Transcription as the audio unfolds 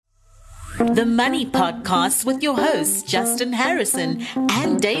The Money Podcast with your hosts, Justin Harrison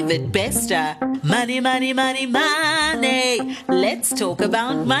and David Bester. Money, money, money, money. Let's talk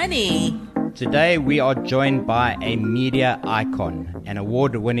about money. Today we are joined by a media icon, an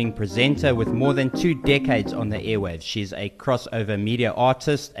award-winning presenter with more than 2 decades on the airwaves. She's a crossover media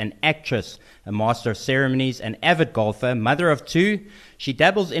artist, an actress, a master of ceremonies, an avid golfer, mother of 2. She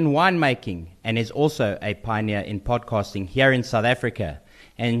dabbles in winemaking and is also a pioneer in podcasting here in South Africa.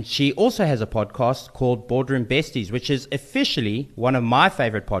 And she also has a podcast called Boardroom Besties, which is officially one of my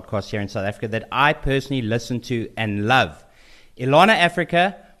favorite podcasts here in South Africa that I personally listen to and love. Elana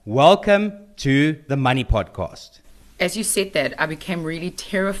Afrika, welcome to the Money Podcast. As you said that, I became really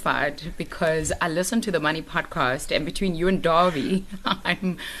terrified because I listened to the Money Podcast, and between you and Darby, I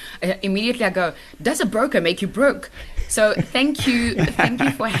go, does a broker make you broke? So thank you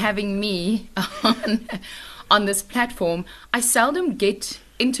for having me on this platform. I seldom get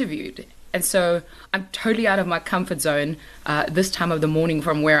interviewed, and so I'm totally out of my comfort zone this time of the morning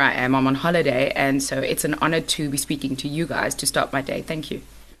from where I am. I'm on holiday, and so it's an honor to be speaking to you guys to start my day. Thank you.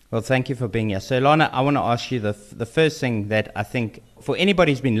 Well, thank you for being here. So, Elana, I want to ask you the first thing that I think for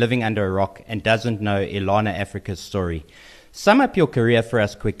anybody who's been living under a rock and doesn't know Elana Afrika's story, sum up your career for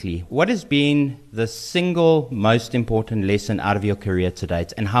us quickly. What has been the single most important lesson out of your career to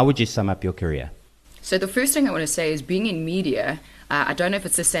date, and how would you sum up your career? So the first thing I want to say is being in media, I don't know if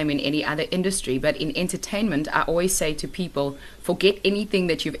it's the same in any other industry, but in entertainment, I always say to people, forget anything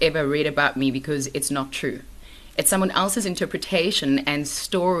that you've ever read about me because it's not true. It's someone else's interpretation and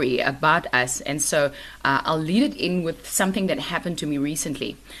story about us. And so I'll lead it in with something that happened to me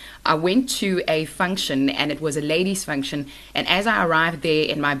recently. I went to a function, and it was a ladies' function. And as I arrived there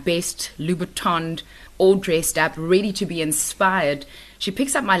in my best Louboutin, all dressed up, ready to be inspired, she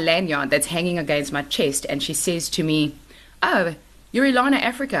picks up my lanyard that's hanging against my chest, and she says to me, "Oh, you're Elana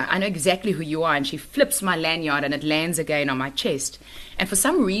Afrika. I know exactly who you are." And she flips my lanyard and it lands again on my chest. And for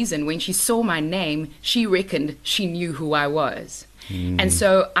some reason, when she saw my name, she reckoned she knew who I was. And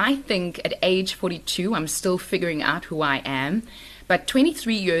so I think at age 42, I'm still figuring out who I am. But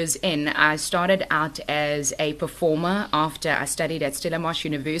 23 years in, I started out as a performer after I studied at Stellenbosch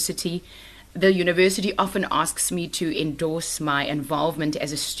University. The university often asks me to endorse my involvement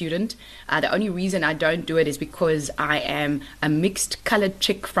as a student. The only reason I don't do it is because I am a mixed colored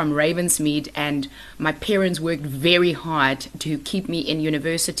chick from Ravensmead, and my parents worked very hard to keep me in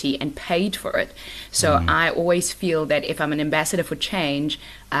university and paid for it. So I always feel that if I'm an ambassador for change,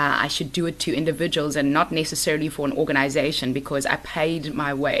 I should do it to individuals and not necessarily for an organization, because I paid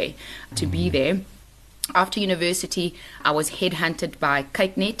my way to be there. After university, I was headhunted by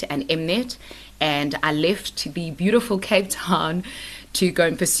CapeNet and Mnet, and I left the beautiful Cape Town to go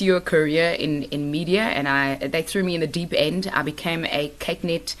and pursue a career in media, and they threw me in the deep end. I became a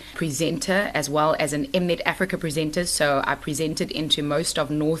CapeNet presenter as well as an Mnet Africa presenter, so I presented into most of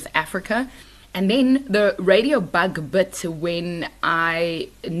North Africa. And then the radio bug bit when I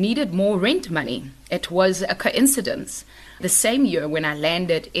needed more rent money. It was a coincidence. The same year when I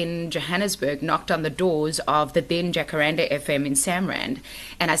landed in Johannesburg, knocked on the doors of the then Jacaranda FM in Samrand,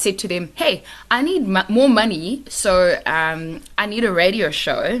 and I said to them, "Hey, I need more money, so I need a radio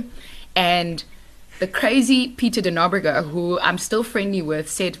show." And the crazy Peter de Nobrega, who I'm still friendly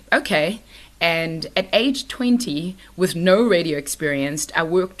with, said, "Okay." And at age 20, with no radio experience, I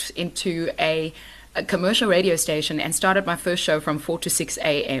worked into a commercial radio station and started my first show from 4 to 6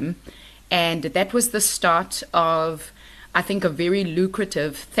 a.m. And that was the start of, I think, a very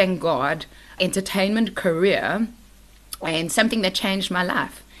lucrative, thank God, entertainment career, and something that changed my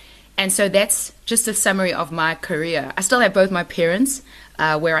life. And so that's just a summary of my career. I still have both my parents,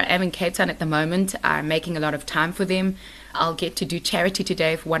 where I am in Cape Town at the moment. I'm making a lot of time for them. I'll get to do charity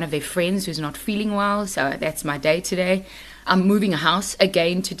today for one of their friends who's not feeling well, so that's my day today. I'm moving a house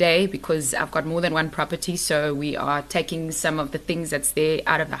again today because I've got more than one property, so we are taking some of the things that's there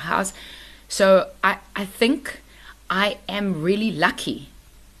out of the house. So I think I am really lucky,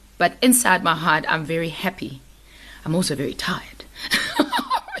 but inside my heart, I'm very happy. I'm also very tired.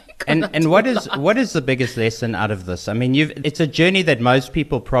 And what is the biggest lesson out of this? I mean, it's a journey that most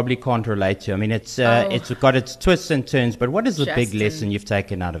people probably can't relate to. I mean, it's got its twists and turns, but what is the big lesson you've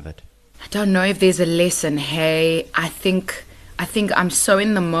taken out of it? I don't know if there's a lesson. Hey, I think I'm so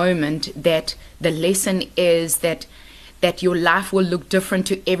in the moment that the lesson is that your life will look different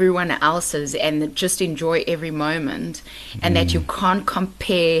to everyone else's, and just enjoy every moment, and that you can't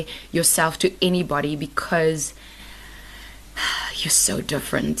compare yourself to anybody because you're so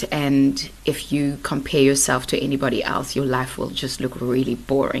different, and if you compare yourself to anybody else, your life will just look really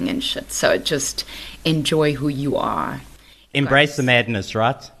boring and shit. So just enjoy who you are. Embrace the madness,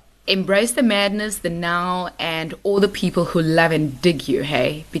 right? Embrace the madness, the now, and all the people who love and dig you,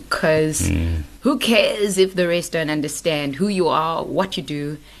 hey? Because who cares if the rest don't understand who you are, what you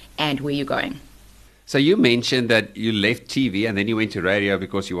do, and where you're going? So you mentioned that you left TV and then you went to radio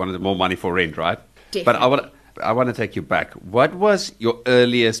because you wanted more money for rent, right? Definitely. But I want to take you back. What was your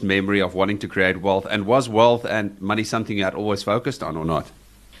earliest memory of wanting to create wealth? And was wealth and money something you had always focused on or not?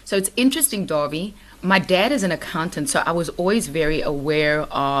 So it's interesting, Darby. My dad is an accountant, so I was always very aware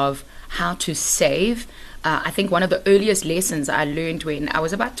of how to save. I think one of the earliest lessons I learned when I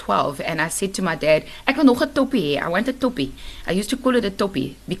was about 12, and I said to my dad, "Ek wil nog 'n toppie hê. I want a toppie." I used to call it a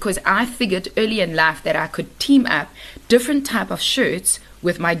toppie because I figured early in life that I could team up different type of shirts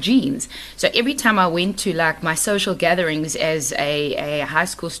with my jeans. So every time I went to like my social gatherings as a high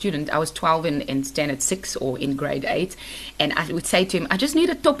school student, I was 12 in standard 6 or in grade 8, and I would say to him, "I just need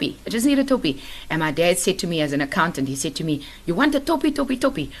a toppie. I just need a toppie." And my dad said to me as an accountant, he said to me, "You want a toppie, toppie,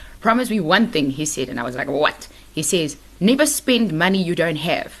 toppie? Promise me one thing," he said. And I was like, "What?" He says, "Never spend money you don't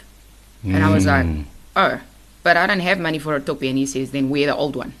have." And I was like, "Oh, but I don't have money for a toppie." And he says, "Then wear the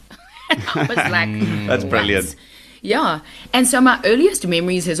old one." And I was like, That's "What?" brilliant. Yeah. And so my earliest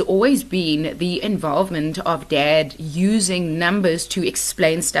memories has always been the involvement of dad using numbers to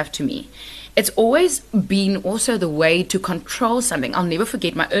explain stuff to me. It's always been also the way to control something. I'll never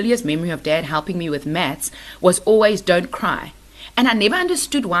forget my earliest memory of dad helping me with maths was always "don't cry." And I never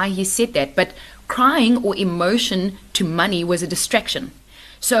understood why he said that, but crying or emotion to money was a distraction.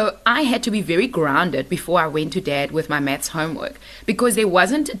 So I had to be very grounded before I went to dad with my maths homework because there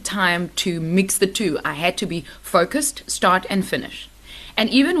wasn't time to mix the two. I had to be focused, start and finish.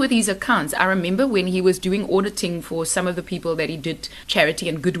 And even with his accounts, I remember when he was doing auditing for some of the people that he did charity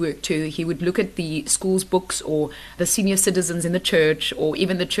and good work to, he would look at the school's books or the senior citizens in the church or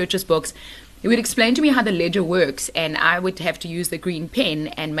even the church's books. He would explain to me how the ledger works, and I would have to use the green pen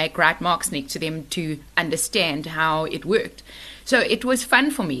and make right marks next to them to understand how it worked. So it was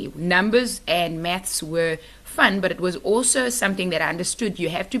fun for me. Numbers and maths were fun, but it was also something that I understood. You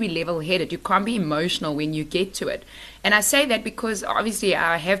have to be level-headed. You can't be emotional when you get to it. And I say that because obviously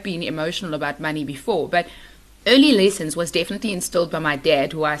I have been emotional about money before, but early lessons was definitely instilled by my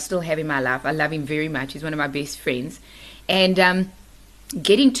dad, who I still have in my life. I love him very much. He's one of my best friends. And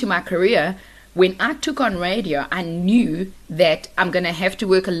getting to my career, when I took on radio, I knew that I'm going to have to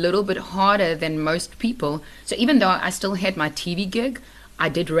work a little bit harder than most people. So even though I still had my TV gig, I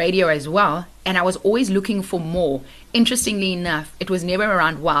did radio as well, and I was always looking for more. Interestingly enough, it was never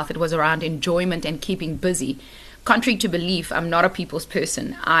around wealth. It was around enjoyment and keeping busy. Contrary to belief, I'm not a people's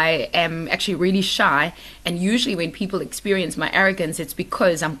person. I am actually really shy, and usually when people experience my arrogance, it's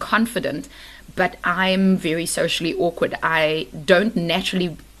because I'm confident, but I'm very socially awkward. I don't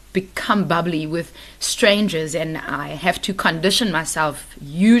naturally become bubbly with strangers, and I have to condition myself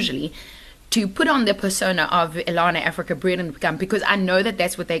usually to put on the persona of Elana Afrika-Bredenkamp because I know that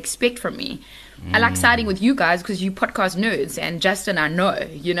that's what they expect from me. I like siding with you guys because you podcast nerds, and Justin I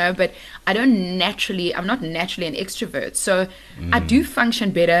know, but I'm not naturally an extrovert. So I do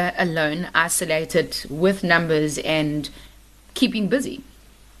function better alone, isolated, with numbers and keeping busy.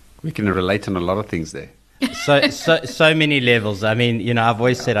 We can relate on a lot of things there. So many levels. I mean, I've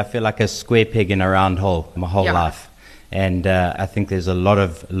always said I feel like a square peg in a round hole my whole life. And I think there's a lot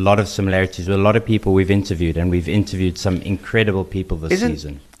of similarities with a lot of people we've interviewed, and we've interviewed some incredible people this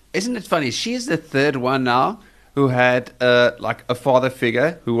season. Isn't it funny? She is the third one now who had a father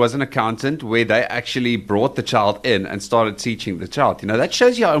figure who was an accountant, where they actually brought the child in and started teaching the child. That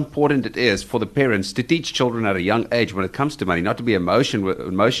shows you how important it is for the parents to teach children at a young age when it comes to money, not to be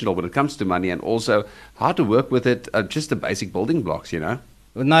emotional when it comes to money, and also how to work with it, just the basic building blocks, Well,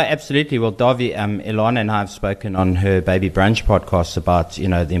 no, absolutely. Well, Davi, Elana and I have spoken on her Baby Brunch podcast about,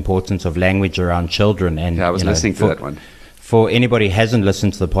 the importance of language around children. And I was listening to that one. For anybody who hasn't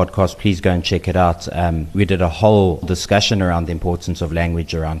listened to the podcast, please go and check it out. We did a whole discussion around the importance of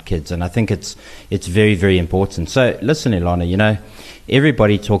language around kids, and I think it's very, very important. So listen, Elana,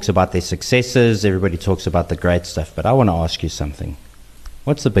 everybody talks about their successes, everybody talks about the great stuff, but I want to ask you something.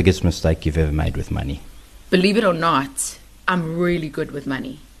 What's the biggest mistake you've ever made with money? Believe it or not, I'm really good with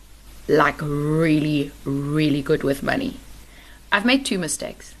money. Like really, really good with money. I've made 2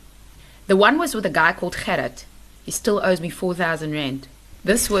 mistakes. The one was with a guy called Gerrit. He still owes me 4,000 rand.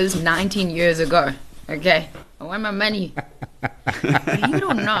 This was 19 years ago. Okay, I want my money. Believe it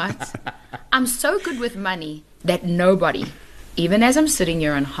or not, I'm so good with money that nobody, even as I'm sitting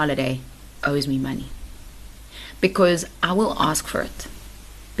here on holiday, owes me money. Because I will ask for it.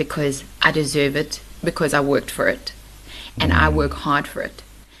 Because I deserve it. Because I worked for it. And I work hard for it.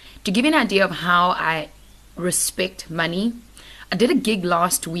 To give you an idea of how I respect money, I did a gig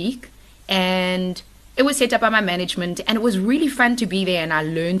last week, and it was set up by my management, and it was really fun to be there, and I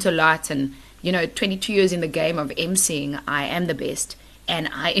learned a lot. And 22 years in the game of emceeing, I am the best, and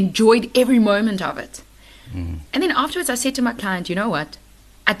I enjoyed every moment of it. And then afterwards I said to my client, you know what,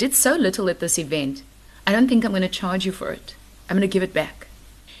 I did so little at this event, I don't think I'm going to charge you for it. I'm going to give it back.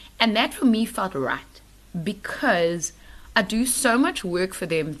 And that for me felt right, because I do so much work for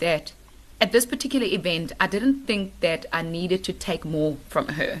them that at this particular event, I didn't think that I needed to take more from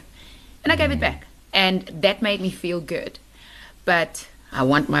her. And I gave it back. And that made me feel good. But I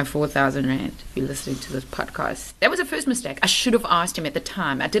want my 4,000 Rand if you're listening to this podcast. That was the first mistake. I should have asked him at the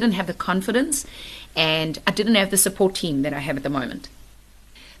time. I didn't have the confidence, and I didn't have the support team that I have at the moment.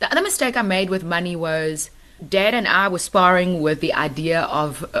 The other mistake I made with money was Dad and I were sparring with the idea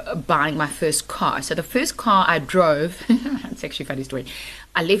of buying my first car. So the first car I drove, it's actually a funny story.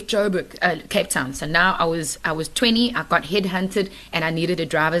 I left Joburg, Cape Town. So now I was 20, I got headhunted, and I needed a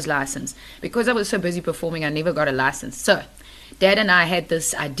driver's license. Because I was so busy performing, I never got a license. So Dad and I had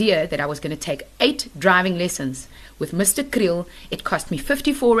this idea that I was going to take 8 driving lessons with Mr. Kriel. It cost me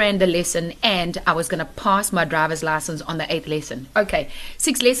 54 Rand a lesson, and I was going to pass my driver's license on the 8th lesson. Okay,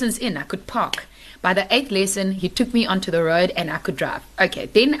 6 lessons in, I could park. By the 8th lesson, he took me onto the road and I could drive. Okay,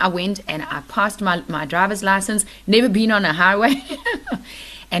 then I went and I passed my driver's license, never been on a highway.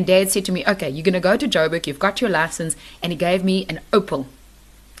 And Dad said to me, okay, you're going to go to Joburg, you've got your license. And he gave me an Opel.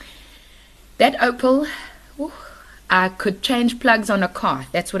 That Opel, I could change plugs on a car.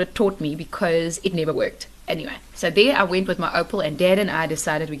 That's what it taught me, because it never worked. Anyway, so there I went with my Opel, and Dad and I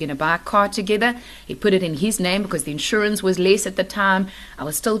decided we're going to buy a car together. He put it in his name because the insurance was less at the time. I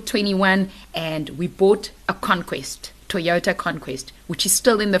was still 21, and we bought a Conquest, Toyota Conquest, which is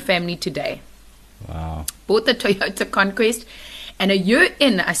still in the family today. Wow. Bought the Toyota Conquest, and a year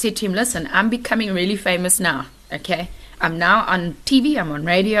in, I said to him, listen, I'm becoming really famous now, okay? I'm now on TV, I'm on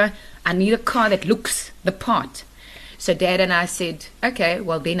radio. I need a car that looks the part. So Dad and I said, okay,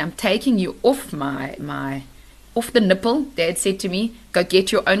 well then I'm taking you off off the nipple. Dad said to me, go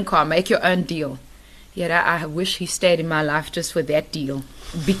get your own car, make your own deal. Yeah, I wish he stayed in my life just for that deal,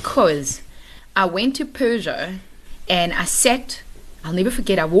 because I went to Peugeot and I sat, I'll never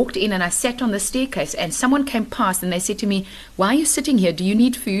forget, I walked in and I sat on the staircase, and someone came past and they said to me, why are you sitting here? Do you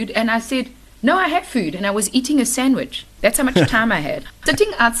need food? And I said, no, I have food, and I was eating a sandwich. That's how much time I had.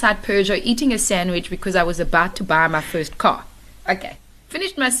 Sitting outside Peugeot, eating a sandwich because I was about to buy my first car. Okay,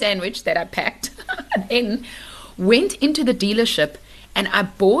 finished my sandwich that I packed, then went into the dealership, and I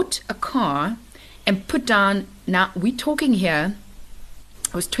bought a car and put down, now we're talking here,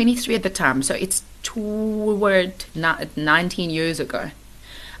 I was 23 at the time, so it's toward 19 years ago.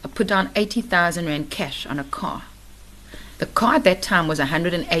 I put down 80,000 Rand cash on a car. The car at that time was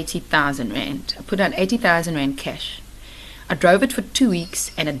 180,000 Rand. I put down 80,000 Rand cash. I drove it for 2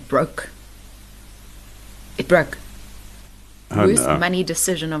 weeks and it broke. It broke. Worst money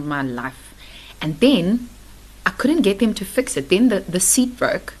decision of my life. And then I couldn't get them to fix it. Then the seat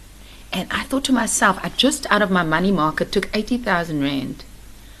broke. And I thought to myself, I just out of my money market took 80,000 Rand.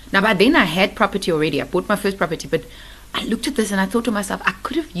 Now by then I had property already. I bought my first property. But I looked at this and I thought to myself, I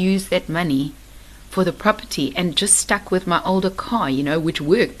could have used that money for the property and just stuck with my older car, which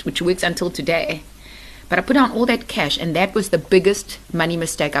works until today. But I put down all that cash, and that was the biggest money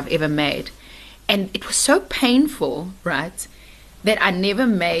mistake I've ever made. And it was so painful, right, that I never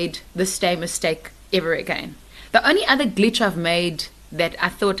made the same mistake ever again. The only other glitch I've made that I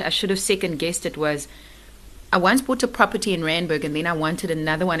thought I should have second guessed it was, I once bought a property in Randburg, and then I wanted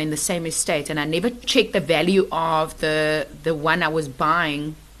another one in the same estate, and I never checked the value of the one I was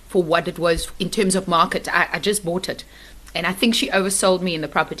buying for what it was in terms of market. I just bought it. And I think she oversold me in the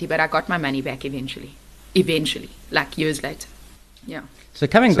property, but I got my money back eventually, like years later. Yeah. So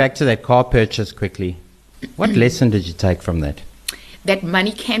coming back to that car purchase quickly, what lesson did you take from that? That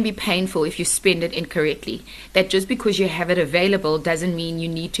money can be painful if you spend it incorrectly. That just because you have it available doesn't mean you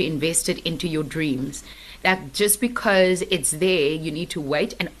need to invest it into your dreams. That just because it's there, you need to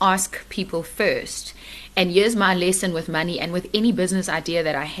wait and ask people first. And here's my lesson with money and with any business idea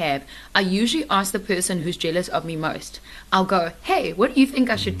that I have. I usually ask the person who's jealous of me most. I'll go, hey, what do you think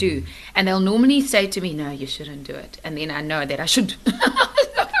I should do? And they'll normally say to me, no, you shouldn't do it. And then I know that I should.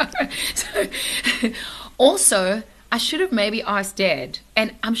 Also, I should have maybe asked Dad.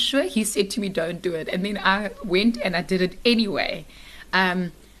 And I'm sure he said to me, don't do it. And then I went and I did it anyway.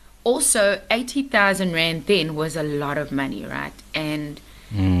 Also, 80,000 Rand then was a lot of money, right? And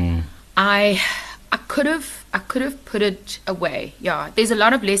I could have put it away. Yeah, there's a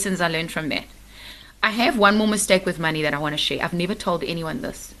lot of lessons I learned from that. I have one more mistake with money that I want to share. I've never told anyone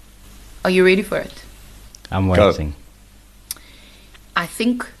this. Are you ready for it? I'm waiting. I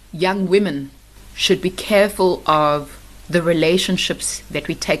think young women should be careful of the relationships that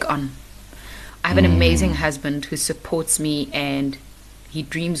we take on. I have an amazing husband who supports me and he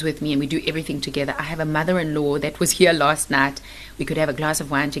dreams with me and we do everything together. I have a mother-in-law that was here last night. We could have a glass of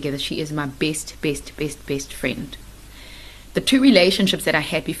wine together. She is my best friend. The 2 relationships that I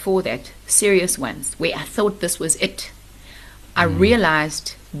had before that, serious ones, where I thought this was it, I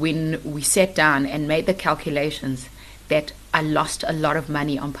realized when we sat down and made the calculations that I lost a lot of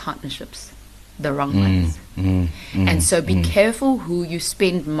money on partnerships, the wrong ones. And so be careful who you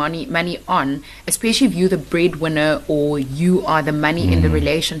spend money on, especially if you're the breadwinner or you are the money in the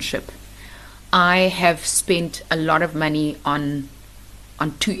relationship. I have spent a lot of money on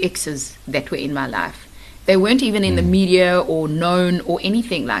 2 exes that were in my life. They weren't even in the media or known or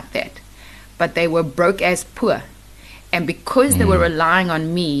anything like that, but they were broke as poor. And because they were relying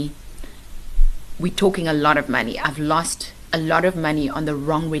on me, we're talking a lot of money. I've lost a lot of money on the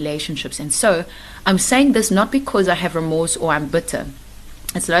wrong relationships. And so I'm saying this not because I have remorse or I'm bitter.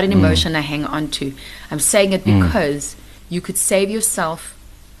 It's not an emotion I hang on to. I'm saying it because you could save yourself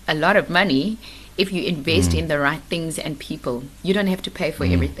a lot of money if you invest in the right things and people. You don't have to pay for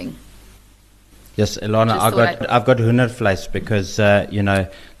everything. Yes, Elana, I've got hundervleis because,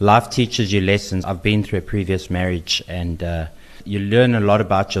 life teaches you lessons. I've been through a previous marriage and you learn a lot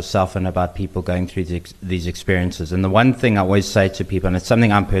about yourself and about people going through these experiences. And the one thing I always say to people, and it's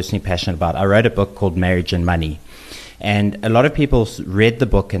something I'm personally passionate about, I wrote a book called Marriage and Money. And a lot of people read the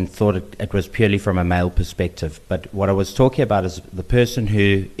book and thought it was purely from a male perspective. But what I was talking about is the person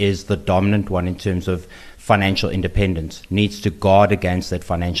who is the dominant one in terms of financial independence needs to guard against that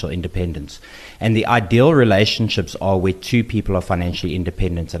financial independence. And the ideal relationships are where 2 people are financially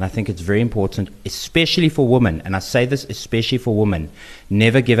independent. And I think it's very important, especially for women, and I say this especially for women,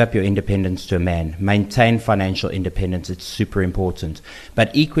 never give up your independence to a man. Maintain financial independence. It's super important.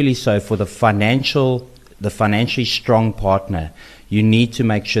 But equally so for the financially strong partner, you need to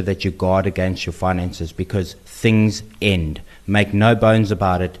make sure that you guard against your finances because things end. Make no bones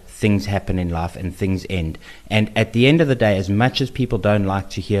about it. Things happen in life and things end. And at the end of the day, as much as people don't like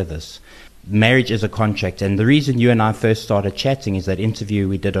to hear this, marriage is a contract. And the reason you and I first started chatting is that interview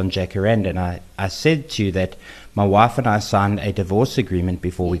we did on Jacaranda. And I said to you that my wife and I signed a divorce agreement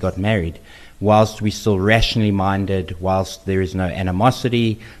before we got married, whilst we're still rationally minded, whilst there is no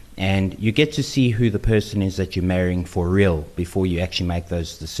animosity. And you get to see who the person is that you're marrying for real before you actually make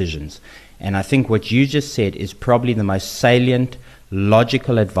those decisions. And I think what you just said is probably the most salient,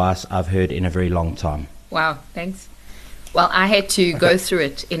 logical advice I've heard in a very long time. Wow, thanks. Well, I had to go through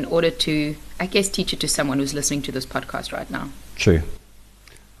it in order to, I guess, teach it to someone who's listening to this podcast right now. True.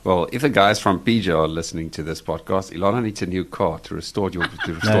 Well, if the guys from PJ are listening to this podcast, Elana needs a new car to restore your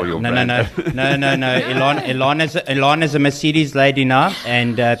brand. No. Elana's a Mercedes lady now,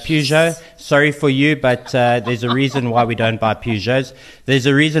 and Peugeot. Sorry for you, but there's a reason why we don't buy Peugeots. There's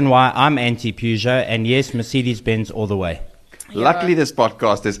a reason why I'm anti-Peugeot, and yes, Mercedes-Benz all the way. Luckily, this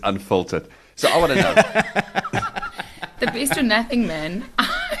podcast is unfiltered, so I want to know. The best or nothing, man.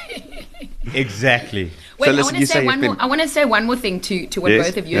 Exactly. Wait, so listen, I want to say one more thing to what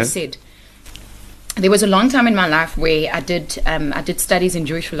both of you have said. There was a long time in my life where I did studies in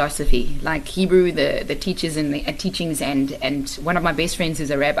Jewish philosophy, like Hebrew, the teachers and the teachings, and one of my best friends is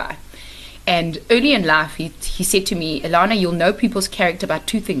a rabbi. And early in life, he said to me, Elana, you'll know people's character by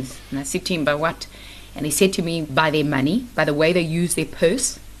 2 things. And I said to him, by what? And he said to me, by their money, by the way they use their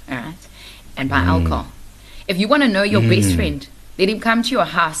purse, all right, and by alcohol. If you want to know your best friend, let him come to your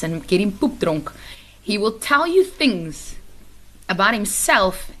house and get him poep drunk. He will tell you things about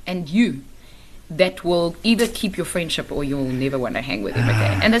himself and you that will either keep your friendship or you'll never want to hang with him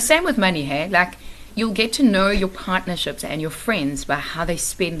again. And the same with money, hey? Like, you'll get to know your partnerships and your friends by how they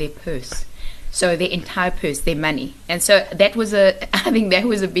spend their purse. So their entire purse, their money. And so I think that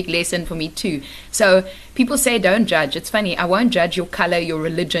was a big lesson for me too. So people say don't judge. It's funny, I won't judge your color, your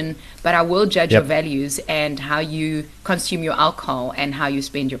religion, but I will judge your values and how you consume your alcohol and how you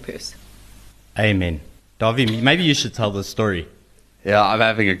spend your purse. Amen. Davi, maybe you should tell the story. Yeah, I'm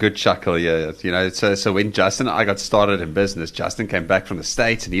having a good chuckle here. So when Justin and I got started in business, Justin came back from the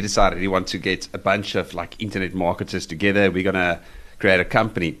States and he decided he wanted to get a bunch of like internet marketers together. We're going to create a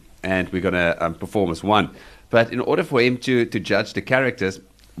company. And we're going to perform as one. But in order for him to judge the characters,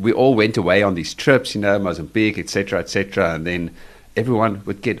 we all went away on these trips, Mozambique, etc., etc. And then everyone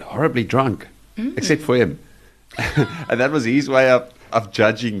would get horribly drunk, except for him. And that was his way of of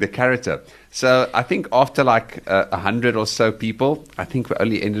judging the character. So I think after like 100 or so people, I think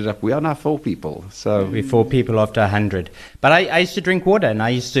we are now 4 people. So We're 4 people after 100. But I used to drink water, and I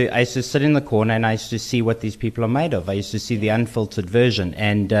used to sit in the corner, and I used to see what these people are made of. I used to see the unfiltered version.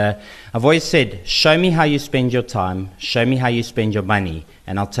 And I've always said, show me how you spend your time, show me how you spend your money,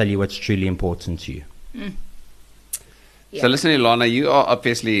 and I'll tell you what's truly important to you. So listen, Elana, you are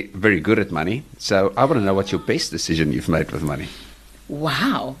obviously very good at money. So I want to know what's your best decision you've made with money.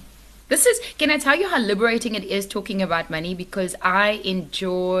 Wow. Can I tell you how liberating it is talking about money? Because I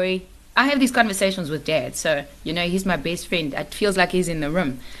have these conversations with Dad. So, he's my best friend. It feels like he's in the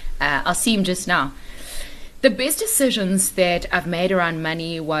room. I'll see him just now. The best decisions that I've made around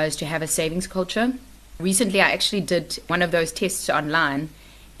money was to have a savings culture. Recently, I actually did one of those tests online,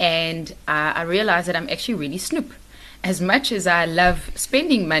 and I realized that I'm actually really snoop. As much as I love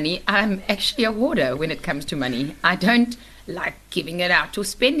spending money, I'm actually a hoarder when it comes to money. I don't like giving it out or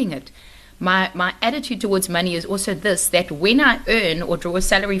spending it. My attitude towards money is also this, that when I earn or draw a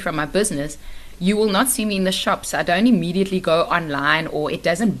salary from my business, you will not see me in the shops. I don't immediately go online, or it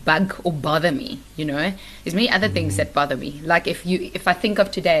doesn't bug or bother me. There's many other things that bother me. Like if I think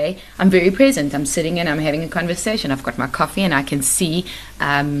of today, I'm very present. I'm sitting and I'm having a conversation. I've got my coffee and I can see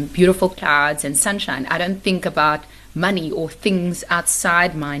beautiful clouds and sunshine. I don't think about money or things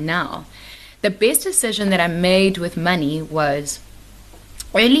outside my now. The best decision that I made with money was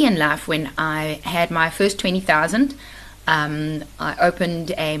early in life when I had my first 20,000. I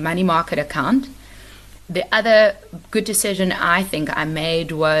opened a money market account. The other good decision I think I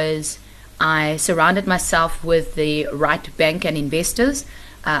made was I surrounded myself with the right bank and investors.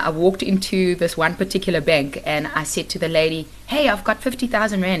 I walked into this one particular bank and I said to the lady, "Hey, I've got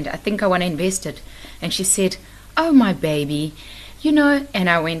 50,000 Rand. I think I want to invest it." And she said, "Oh, my baby, and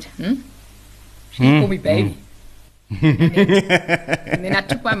I went, She didn't call me baby. And then I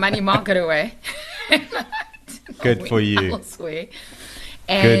took my money market away. Good for you. I'll swear.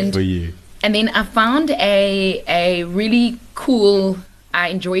 Good for you. And then I found a really cool, I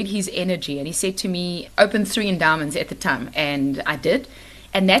enjoyed his energy. And he said to me, open 3 endowments at the time. And I did.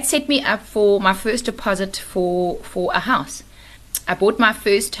 And that set me up for my first deposit for a house. I bought my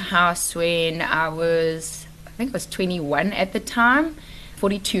first house when I think it was 21 at the time,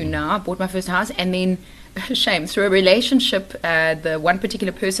 42 now. I bought my first house. And then, shame, through a relationship, the one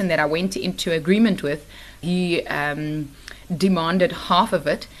particular person that I went into agreement with, he demanded half of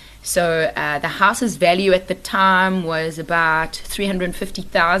it. So the house's value at the time was about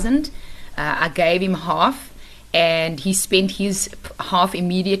 350,000. I gave him half, and he spent his half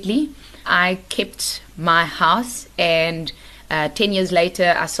immediately. I kept my house, and 10 years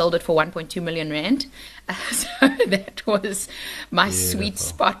later, I sold it for 1.2 million Rand. So that was my sweet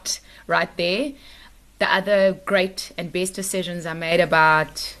spot right there. The other great and best decisions I made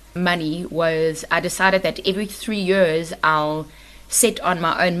about money was I decided that every 3 years I'll set on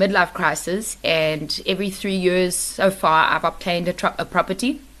my own midlife crisis, and every 3 years so far I've obtained a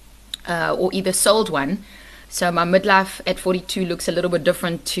property or either sold one. So my midlife at 42 looks a little bit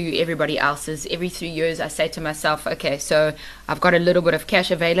different to everybody else's. Every 3 years I say to myself, okay, so I've got a little bit of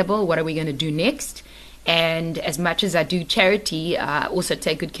cash available. What are we going to do next? And as much as I do charity, I also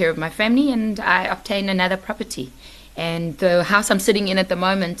take good care of my family, and I obtain another property. And the house I'm sitting in at the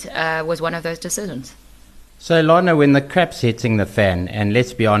moment was one of those decisions. So, Elana, when the crap's hitting the fan, and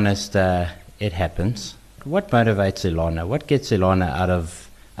let's be honest, it happens, what motivates Elana? What gets Elana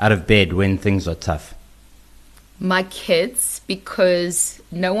out of bed when things are tough? My kids, because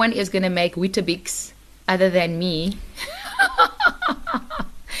no one is going to make Weetabix other than me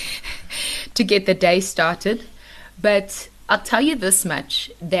to get the day started. But I'll tell you this much,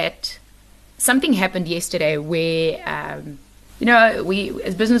 that something happened yesterday where, we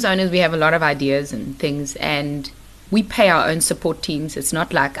as business owners, we have a lot of ideas and things, and we pay our own support teams. It's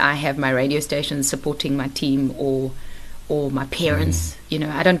not like I have my radio station supporting my team or my parents.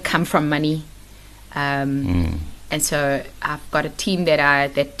 I don't come from money. And so I've got a team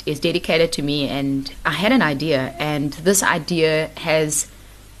that is dedicated to me, and I had an idea, and this idea has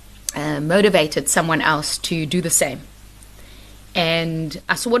motivated someone else to do the same. And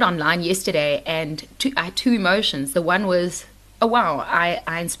I saw it online yesterday, and I had 2 emotions. The one was, oh wow,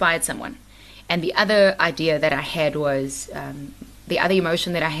 I inspired someone. And the other idea that I had was, the other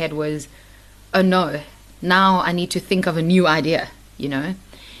emotion that I had was, oh no, now I need to think of a new idea,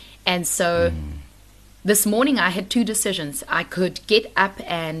 And so this morning I had 2 decisions. I could get up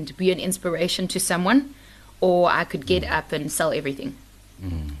and be an inspiration to someone, or I could get up and sell everything.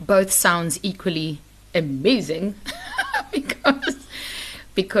 Both sounds equally amazing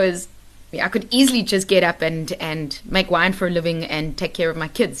because I could easily just get up and make wine for a living and take care of my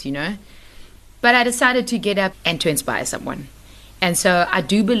kids, But I decided to get up and to inspire someone. And so I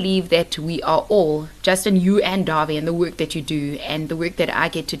do believe that we are all, Justin, you and Darby, and the work that you do and the work that I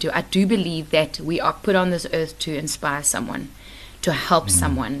get to do, I do believe that we are put on this earth to inspire someone, to help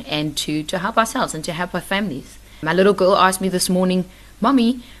someone, and to help ourselves and to help our families. My little girl asked me this morning,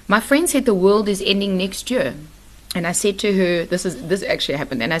 Mommy, my friend said the world is ending next year. And I said to her, this actually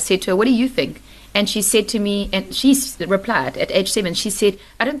happened, and I said to her, what do you think? And she said to me, and she replied at age 7, she said,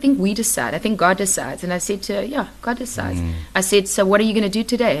 I don't think we decide, I think God decides. And I said to her, yeah, God decides. I said, so what are you going to do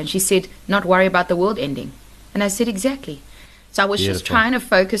today? And she said, not worry about the world ending. And I said, exactly. So I was just trying to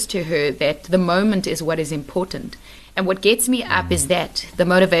focus to her that the moment is what is important. And what gets me up is that the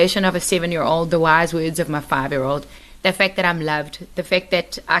motivation of a 7-year-old, the wise words of my 5-year-old, the fact that I'm loved, the fact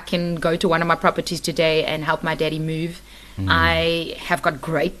that I can go to one of my properties today and help my daddy move. I have got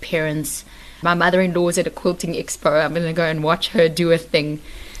great parents. My mother-in-law is at a quilting expo. I'm going to go and watch her do a thing.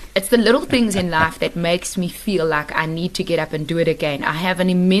 It's the little things in life that makes me feel like I need to get up and do it again. I have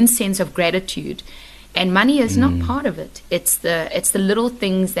an immense sense of gratitude, and money is not part of it. It's the little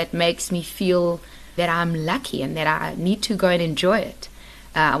things that makes me feel that I'm lucky and that I need to go and enjoy it.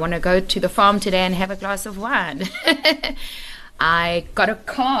 I want to go to the farm today and have a glass of wine. I got a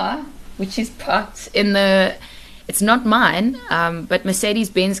car, which is parked in it's not mine, but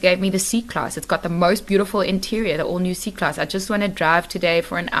Mercedes-Benz gave me the C-Class. It's got the most beautiful interior, the all-new C-Class. I just want to drive today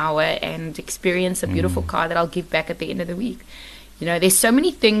for an hour and experience a beautiful car that I'll give back at the end of the week. There's so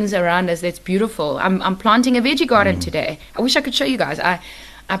many things around us that's beautiful. I'm planting a veggie garden today. I wish I could show you guys.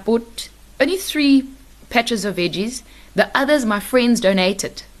 I bought only 3 patches of veggies. The others, my friends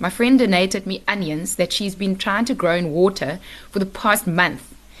donated. My friend donated me onions that she's been trying to grow in water for the past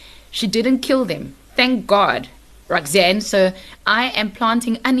month. She didn't kill them. Thank God, Roxanne. So I am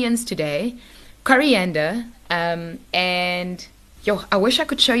planting onions today, coriander, and I wish I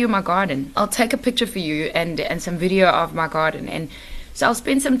could show you my garden. I'll take a picture for you and some video of my garden. And so I'll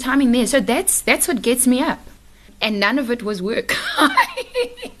spend some time in there. So that's what gets me up. And none of it was work.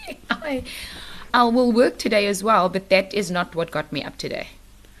 I will work today as well, but that is not what got me up today.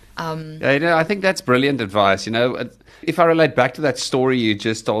 I think that's brilliant advice. If I relate back to that story you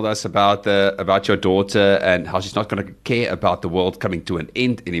just told us about your daughter and how she's not going to care about the world coming to an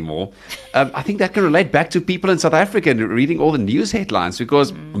end anymore, I think that can relate back to people in South Africa and reading all the news headlines,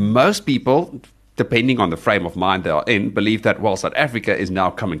 because most people, depending on the frame of mind they are in, believe that, well, South Africa is now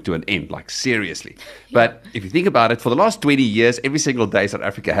coming to an end, like seriously. But if you think about it, for the last 20 years, every single day South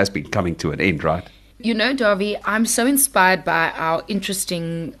Africa has been coming to an end, right? Darby, I'm so inspired by our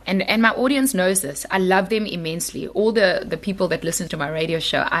interesting, and my audience knows this. I love them immensely. All the people that listen to my radio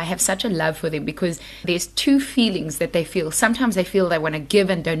show, I have such a love for them because there's 2 feelings that they feel. Sometimes they feel they want to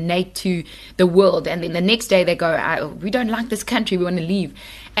give and donate to the world, and then the next day they go, we don't like this country, we want to leave.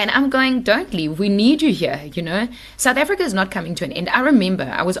 And I'm going, don't leave. We need you here, South Africa is not coming to an end. I remember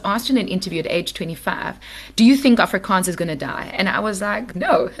I was asked in an interview at age 25, do you think Afrikaans is going to die? And I was like,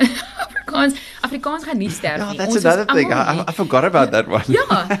 no. Afrikaans gaan nie sterf nie. That's another thing. I forgot about that one.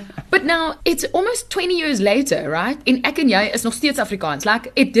 Yeah. But now it's almost 20 years later, right? En ek en jy is nog steeds Afrikaans. Like,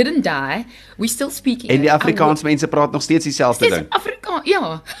 it didn't die. We still speaking. En die Afrikaans mense praat nog steeds dieselfde ding. Afrikaans,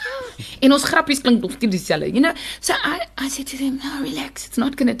 ja. En ons grappies klink nog steeds dieselfde. So I said to them, no, relax. It's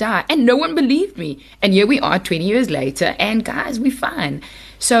not going to die. And no one believed me. And here we are 20 years later. And guys, we're fine.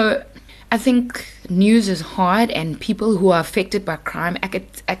 So I think news is hard, and people who are affected by crime, ek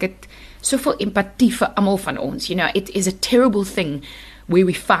het soveel empathie vir almal van ons. It is a terrible thing where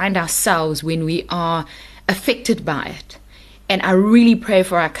we find ourselves when we are affected by it. And I really pray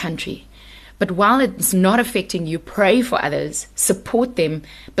for our country. But while it's not affecting you, pray for others, support them,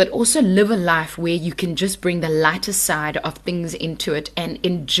 but also live a life where you can just bring the lighter side of things into it and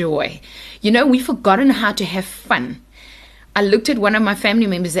enjoy. We've forgotten how to have fun. I looked at one of my family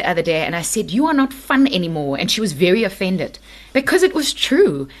members the other day and I said, you are not fun anymore. And she was very offended because it was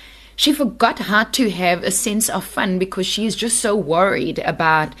true. She forgot how to have a sense of fun because she is just so worried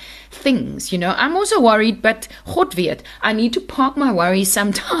about things. I'm also worried, but God weet, I need to park my worries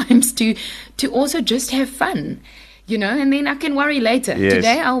sometimes to also just have fun, and then I can worry later. Yes.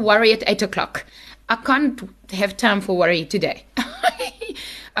 Today I'll worry at 8 o'clock. I can't have time for worry today.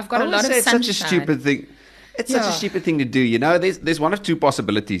 I've got a lot of sunshine. It's such a stupid thing. It's such a stupid thing to do, There's one of 2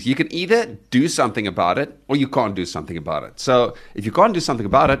 possibilities. You can either do something about it, or you can't do something about it. So if you can't do something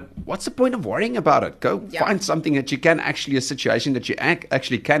about it, what's the point of worrying about it? Go find something that you can actually, a situation that you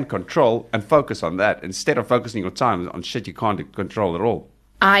actually can control, and focus on that instead of focusing your time on shit you can't control at all.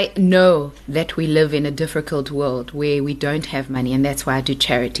 I know that we live in a difficult world where we don't have money, and that's why I do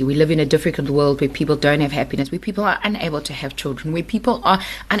charity. We live in a difficult world where people don't have happiness, where people are unable to have children, where people are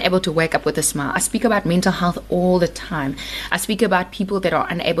unable to wake up with a smile. I speak about mental health all the time. I speak about people that are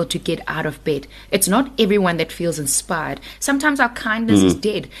unable to get out of bed. It's not everyone that feels inspired. Sometimes our kindness is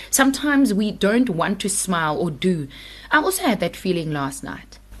dead. Sometimes we don't want to smile or do. I also had that feeling last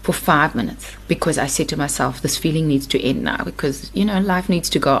night for 5 minutes because I said to myself, this feeling needs to end now because, life needs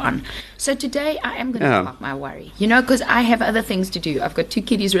to go on. So today I am going to park my worry, because I have other things to do. I've got 2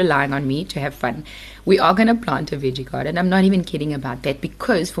 kiddies relying on me to have fun. We are going to plant a veggie garden. I'm not even kidding about that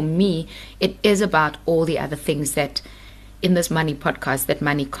because for me, it is about all the other things that in this money podcast that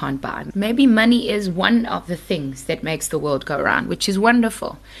money can't buy. Maybe money is one of the things that makes the world go round, which is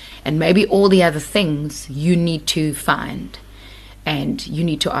wonderful. And maybe all the other things you need to find. And you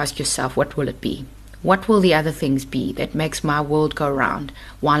need to ask yourself, what will it be? What will the other things be that makes my world go round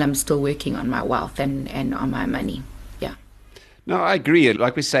while I'm still working on my wealth and on my money? Yeah. No, I agree.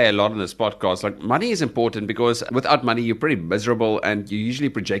 Like we say a lot on this podcast, like money is important because without money, you're pretty miserable and you usually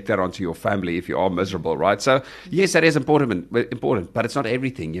project that onto your family if you are miserable, right? So yes, that is important, but it's not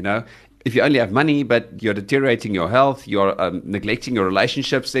everything, If you only have money, but you're deteriorating your health, you're neglecting your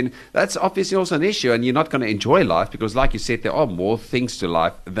relationships, then that's obviously also an issue and you're not going to enjoy life because like you said, there are more things to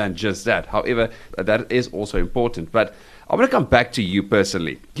life than just that. However, that is also important. But I want to come back to you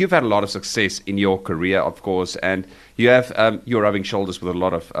personally. You've had a lot of success in your career, of course, and you have you're rubbing shoulders with a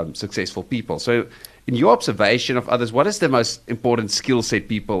lot of successful people. So in your observation of others, what is the most important skill set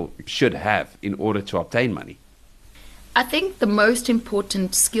people should have in order to obtain money? I think the most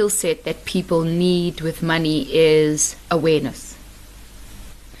important skill set that people need with money is awareness.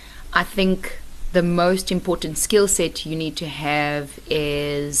 I think the most important skill set you need to have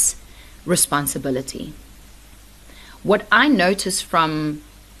is responsibility. What I notice from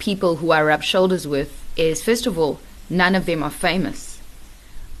people who I rub shoulders with is, first of all, none of them are famous.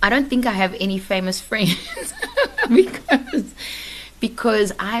 I don't think I have any famous friends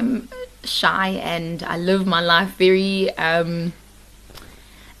because I'm shy and I live my life very alone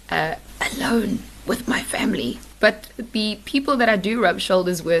with my family. But the people that I do rub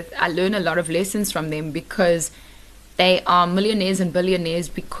shoulders with, I learn a lot of lessons from them because they are millionaires and billionaires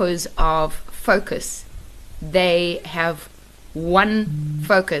because of focus. They have one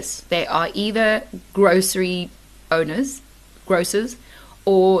focus. They are either grocery owners, grocers,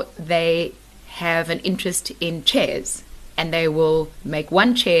 or they have an interest in chairs and they will make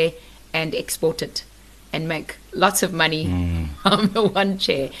one chair and export it and make lots of money on the one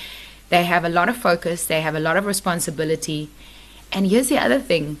chair. They have a lot of focus, they have a lot of responsibility. And here's the other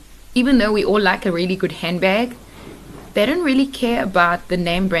thing, even though we all like a really good handbag, they don't really care about the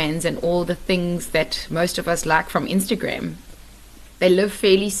name brands and all the things that most of us like from Instagram. They live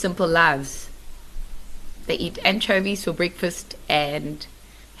fairly simple lives. They eat anchovies for breakfast and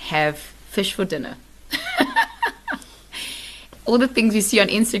have fish for dinner. All the things you see on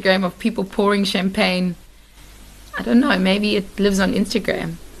Instagram of people pouring champagne, I don't know, maybe it lives on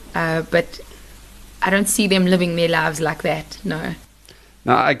Instagram, but I don't see them living their lives like that, no.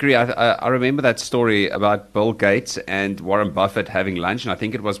 No, I agree. I remember that story about Bill Gates and Warren Buffett having lunch, and I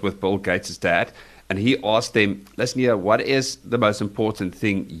think it was with Bill Gates' dad, and he asked them, listen here, what is the most important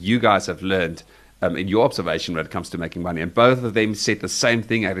thing you guys have learned in your observation when it comes to making money? And both of them said the same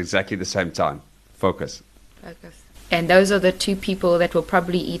thing at exactly the same time. Focus. Focus. And those are the 2 people that will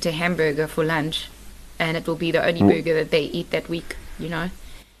probably eat a hamburger for lunch, and it will be the only burger that they eat that week,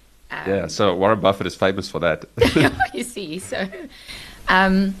 Yeah, so Warren Buffett is famous for that. You see, so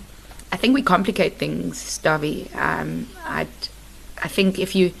I think we complicate things, Davy. I think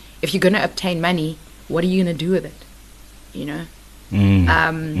if you're going to obtain money, what are you going to do with it?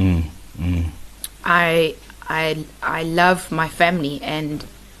 I love my family, and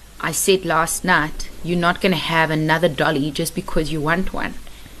I said last night, you're not going to have another dolly just because you want one.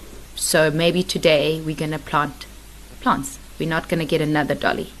 So maybe today we're going to plant plants. We're not going to get another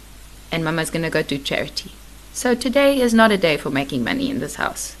dolly. And Mama's going to go do charity. So today is not a day for making money in this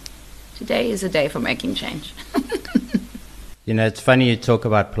house. Today is a day for making change. It's funny you talk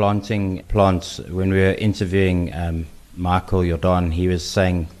about planting plants. When we were interviewing Michael Jordan, he was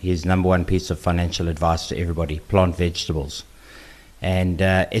saying his number one piece of financial advice to everybody, plant vegetables. And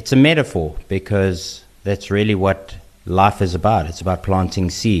it's a metaphor because that's really what life is about. It's about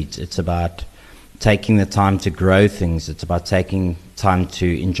planting seeds. It's about taking the time to grow things. It's about taking time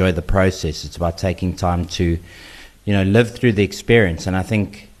to enjoy the process. It's about taking time to, live through the experience. And I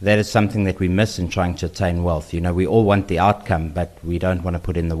think that is something that we miss in trying to attain wealth. We all want the outcome, but we don't want to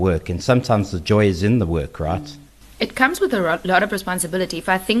put in the work. And sometimes the joy is in the work, right? It comes with a lot of responsibility. If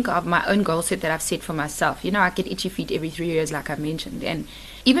I think of my own goal set that I've set for myself, I get itchy feet every 3 years, like I mentioned. And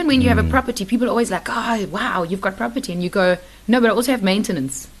even when you have a property, people are always like, oh, wow, you've got property. And you go, no, but I also have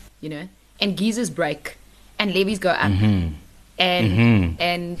maintenance, and geysers break and levies go up.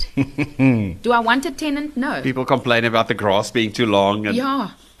 And do I want a tenant? No. People complain about the grass being too long. And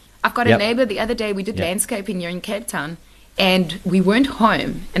Yeah. I've got a neighbor the other day, we did landscaping here in Cape Town, and we weren't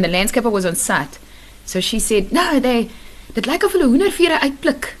home, and the landscaper was on site. So she said, no, dit lyk of hulle hoendervere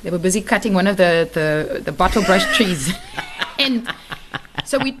uitpluk. They were busy cutting one of the bottle brush trees. And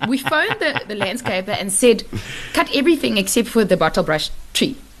so we phoned the landscaper and said, cut everything except for the bottle brush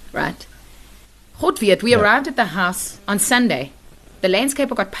tree, right? God weet, we arrived at the house on Sunday. The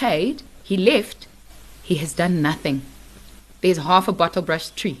landscaper got paid. He left. He has done nothing. There's half a bottle brush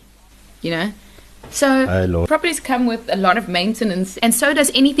tree, So properties come with a lot of maintenance, and so does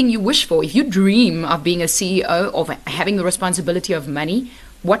anything you wish for. If you dream of being a CEO, of having the responsibility of money,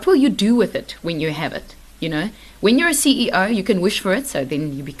 what will you do with it when you have it? When you're a CEO, you can wish for it, so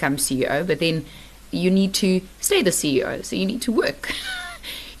then you become CEO, but then you need to stay the CEO, so you need to work.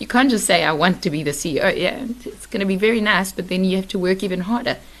 You can't just say, I want to be the CEO. Yeah, it's going to be very nice, but then you have to work even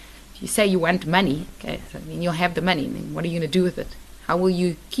harder. If you say you want money, okay, so then you'll have the money, and then what are you going to do with it? How will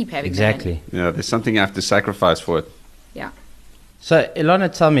you keep having the money? Yeah, there's something you have to sacrifice for it. Yeah. So, Elana,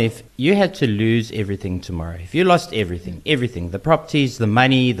 tell me, if you had to lose everything tomorrow, if you lost everything, the properties, the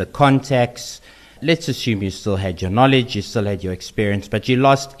money, the contacts, let's assume you still had your knowledge, you still had your experience, but you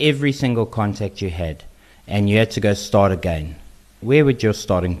lost every single contact you had, and you had to go start again. Where would your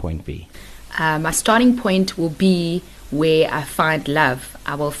starting point be? My starting point will be where I find love.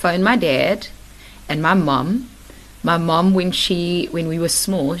 I will phone my dad and my mom. My mom, when we were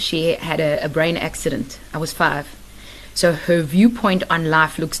small, she had a brain accident. I was 5. So her viewpoint on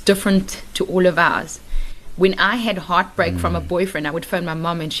life looks different to all of ours. When I had heartbreak from a boyfriend, I would phone my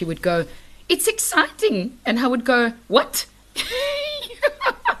mom and she would go, it's exciting. And I would go, what?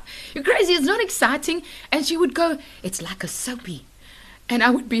 You're crazy, it's not exciting. And she would go, it's like a soapy. And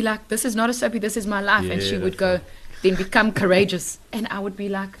I would be like, this is not a soapy, this is my life. And she would go, then become courageous. And I would be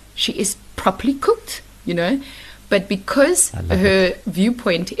like, she is properly cooked, But because her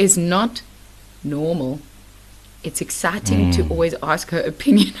viewpoint is not normal, it's exciting to always ask her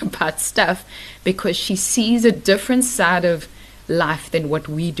opinion about stuff, because she sees a different side of life than what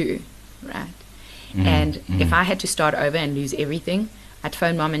we do, right? And if I had to start over and lose everything, I'd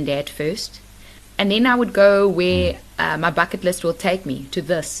phone mom and dad first. And then I would go where my bucket list will take me, to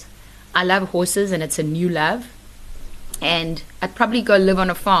this. I love horses, and it's a new love. And I'd probably go live on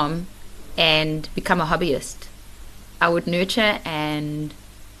a farm and become a hobbyist. I would nurture and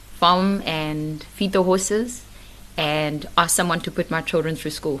farm and feed the horses and ask someone to put my children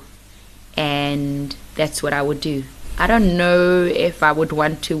through school. And that's what I would do. I don't know if I would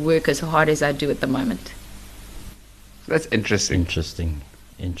want to work as hard as I do at the moment. That's interesting.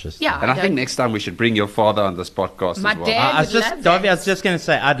 Yeah, and I think next time we should bring your father on this podcast as well. Dad I was just going to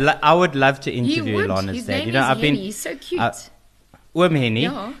say, I would love to interview Elana's dad. His name is Henny. He's so cute. Henny,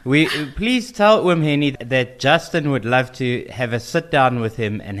 please tell Henny that Justin would love to have a sit down with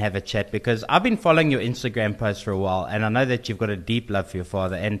him and have a chat, because I've been following your Instagram posts for a while, and I know that you've got a deep love for your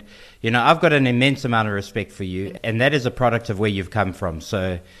father, and I've got an immense amount of respect for you, and that is a product of where you've come from.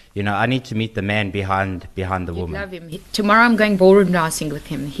 So I need to meet the man behind the woman. Love him. Tomorrow I'm going ballroom dancing with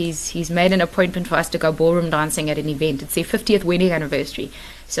him. He's made an appointment for us to go ballroom dancing at an event. It's their 50th wedding anniversary.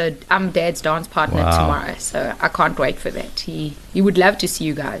 So I'm Dad's dance partner tomorrow. So I can't wait for that. He would love to see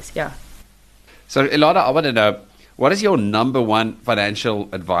you guys. Yeah. So Elana, I want to know, what is your number one financial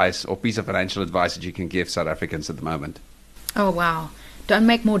advice or piece of financial advice that you can give South Africans at the moment? Oh, wow. Don't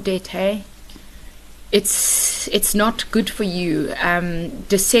make more debt, hey? It's not good for you.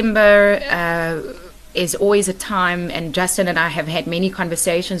 December is always a time, and Justin and I have had many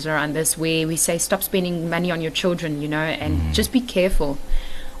conversations around this, where we say stop spending money on your children, and just be careful.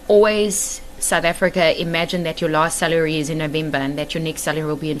 Always, South Africa, imagine that your last salary is in November and that your next salary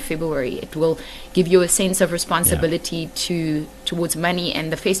will be in February. It will give you a sense of responsibility towards money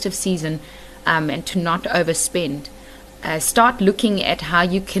and the festive season, and to not overspend. Start looking at how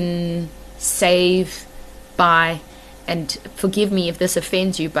you can save, buy, and forgive me if this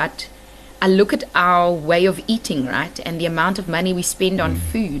offends you, but I look at our way of eating, right, and the amount of money we spend on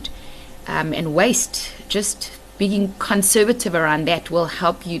food, and waste. Just being conservative around that will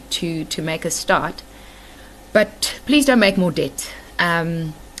help you to make a start. But please don't make more debt.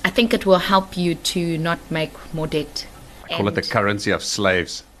 I think it will help you to not make more debt. I call it the currency of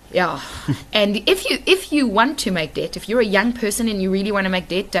slaves. Yeah, and if you want to make debt, if you're a young person and you really want to make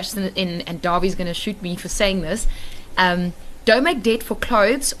debt, Justin and Darby's going to shoot me for saying this, don't make debt for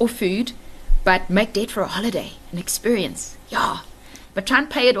clothes or food, but make debt for a holiday, an experience. Yeah, but try and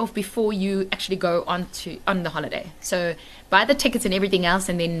pay it off before you actually go on the holiday. So buy the tickets and everything else,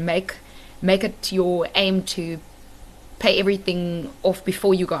 and then make it your aim to pay everything off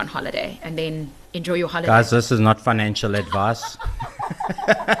before you go on holiday, and then enjoy your holiday. Guys, this is not financial advice.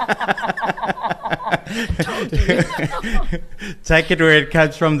 Take it where it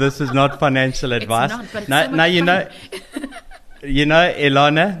comes from. This is not financial advice. It's not, but it's no, so much fun. You know,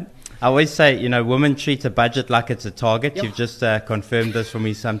 Elana, I always say, women treat a budget like it's a target. Yeah. You've just confirmed this for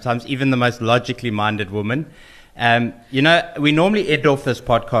me sometimes, even the most logically minded woman. We normally end off this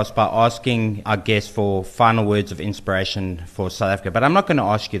podcast by asking our guests for final words of inspiration for South Africa, but I'm not going to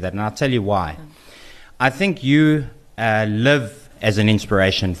ask you that, and I'll tell you why. I think you live as an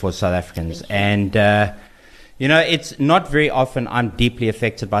inspiration for South Africans, and it's not very often I'm deeply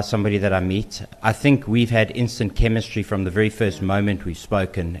affected by somebody that I meet. I think we've had instant chemistry from the very first moment we've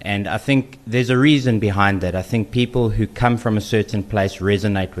spoken, and I think there's a reason behind that. I think people who come from a certain place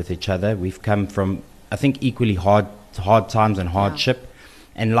resonate with each other. We've come from, I think, equally hard times and hardship,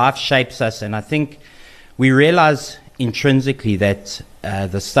 and life shapes us. And I think we realize intrinsically that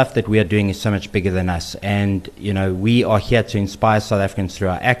the stuff that we are doing is so much bigger than us. And, we are here to inspire South Africans through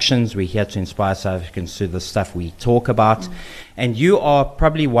our actions. We're here to inspire South Africans through the stuff we talk about. And you are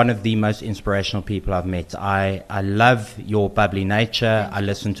probably one of the most inspirational people I've met. I love your bubbly nature. I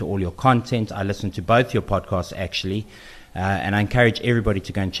listen to all your content. I listen to both your podcasts, actually. And I encourage everybody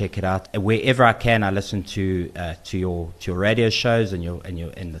to go and check it out. Wherever I can, I listen to your radio shows and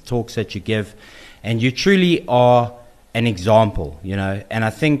the talks that you give, and you truly are an example, And I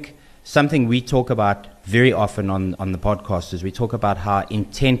think something we talk about very often on the podcast is we talk about how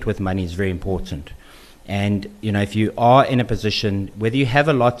intent with money is very important. And if you are in a position, whether you have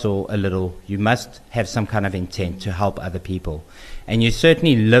a lot or a little, you must have some kind of intent to help other people. And you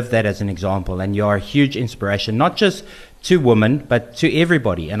certainly live that as an example, and you are a huge inspiration, not just to women, but to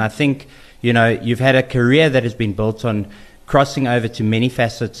everybody. And I think, you've had a career that has been built on crossing over to many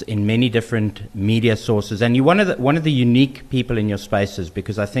facets in many different media sources. And you're one of the unique people in your spaces,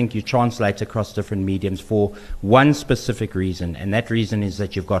 because I think you translate across different mediums for one specific reason. And that reason is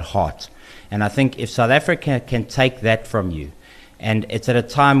that you've got heart. And I think if South Africa can take that from you, and it's at a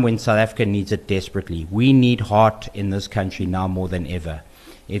time when South Africa needs it desperately. We need heart in this country now more than ever.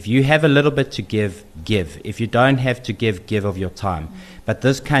 If you have a little bit to give, give. If you don't have to give of your time. But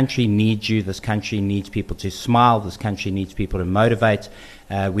this country needs you. This country needs people to smile. This country needs people to motivate.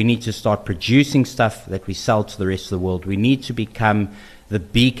 We need to start producing stuff that we sell to the rest of the world. We need to become the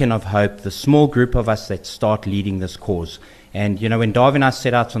beacon of hope, the small group of us that start leading this cause. And, when Darby and I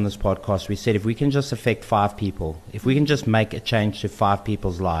set out on this podcast, we said if we can just affect 5 people, if we can just make a change to 5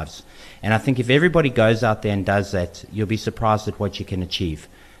 people's lives. And I think if everybody goes out there and does that, you'll be surprised at what you can achieve.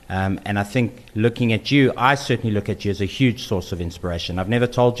 And I think looking at you, I certainly look at you as a huge source of inspiration. I've never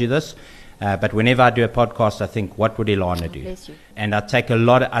told you this, but whenever I do a podcast, I think, what would Elana do? Bless you. And I take a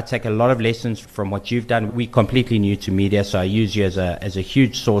lot of lessons from what you've done. We're completely new to media, so I use you as a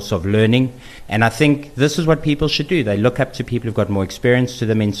huge source of learning. And I think this is what people should do. They look up to people who've got more experience to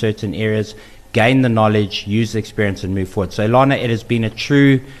them in certain areas, gain the knowledge, use the experience, and move forward. So Elana, it has been a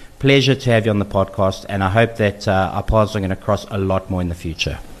true pleasure to have you on the podcast, and I hope that our paths are going to cross a lot more in the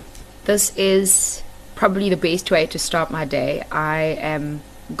future. This is probably the best way to start my day. I am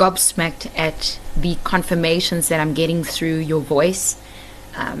gobsmacked at the confirmations that I'm getting through your voice.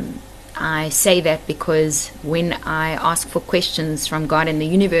 I say that because when I ask for questions from God and the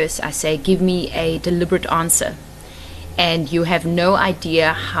universe, I say, give me a deliberate answer. And you have no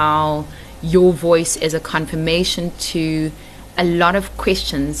idea how your voice is a confirmation to a lot of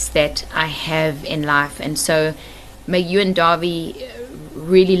questions that I have in life. And so may you and Darby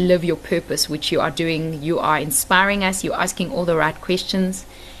really live your purpose, which you are doing. You are inspiring us. You're asking all the right questions.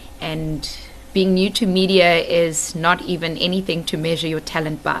 And being new to media is not even anything to measure your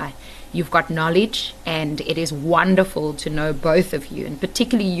talent by. You've got knowledge, and it is wonderful to know both of you, and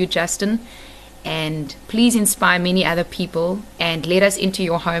particularly you, Justin. And please inspire many other people, and let us into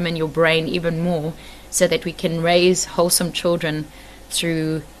your home and your brain even more, so that we can raise wholesome children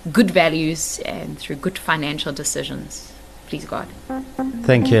through good values and through good financial decisions. Please, God.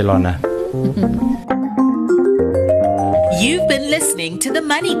 Thank you, Elana. You've been listening to the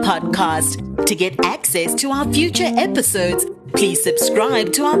Money Podcast. To get access to our future episodes, please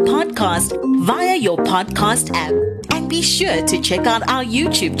subscribe to our podcast via your podcast app. And be sure to check out our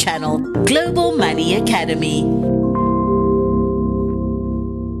YouTube channel, Global Money Academy.